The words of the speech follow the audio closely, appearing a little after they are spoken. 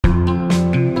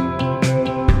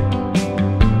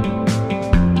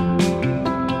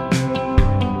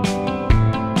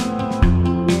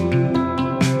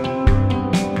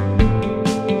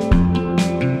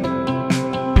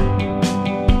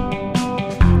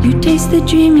You taste the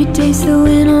dream, you taste the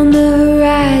wind on the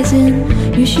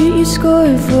horizon. You shoot, you score,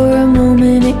 and for a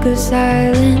moment it goes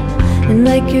silent. And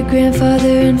like your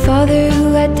grandfather and father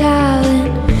who had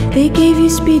talent, they gave you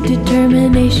speed,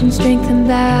 determination, strength and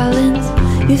balance.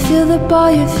 You feel the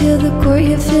ball, you feel the court,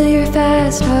 you feel your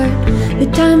fast heart. The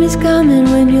time is coming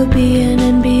when you'll be an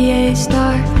NBA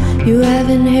star. You have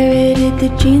inherited the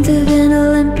genes of an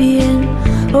Olympian,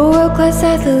 a world-class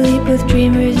athlete, both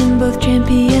dreamers and both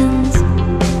champions.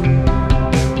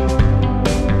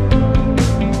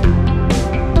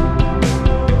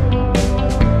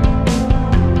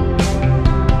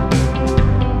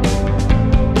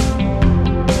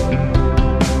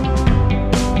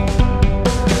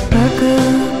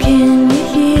 Marko, can you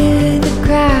hear the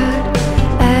crowd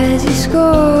as you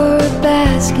score a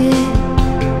basket?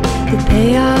 The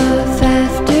payoff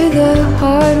after the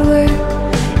hard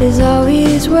work is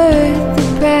always worth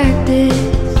the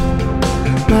practice.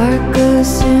 Marko,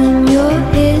 soon you'll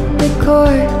hit the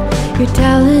court. Your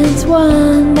talent's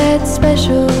one that's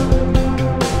special.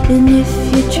 And if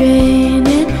you train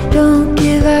and don't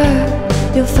give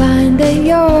up, you'll find that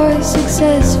you're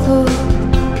successful.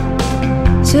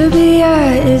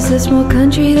 Serbia is the small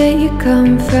country that you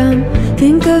come from.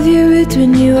 Think of your roots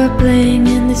when you are playing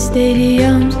in the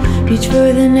stadiums. Reach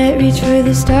for the net, reach for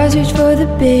the stars, reach for the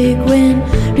big win.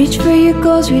 Reach for your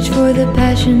goals, reach for the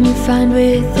passion you find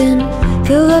within.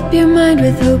 Fill up your mind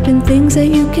with hope and things that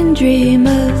you can dream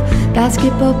of.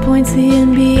 Basketball points, the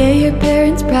NBA, your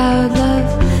parents' proud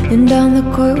love. And on the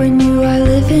court when you are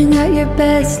living out your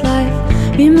best life,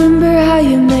 remember how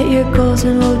you met your goals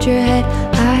and hold your head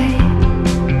high.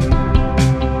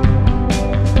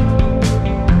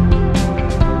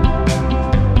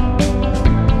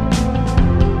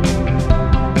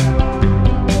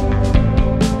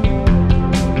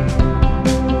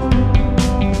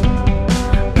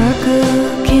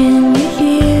 Can you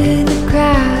hear the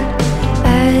crowd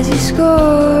as you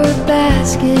score a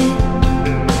basket?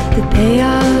 The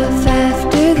payoff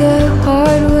after the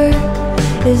hard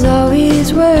work is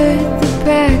always worth the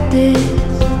practice.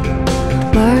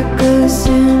 Marko,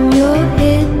 soon you'll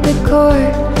hit the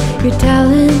court. Your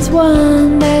talent's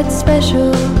one that's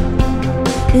special.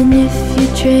 And if you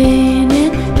train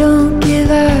and don't give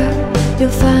up, you'll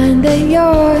find that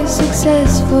you're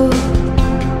successful.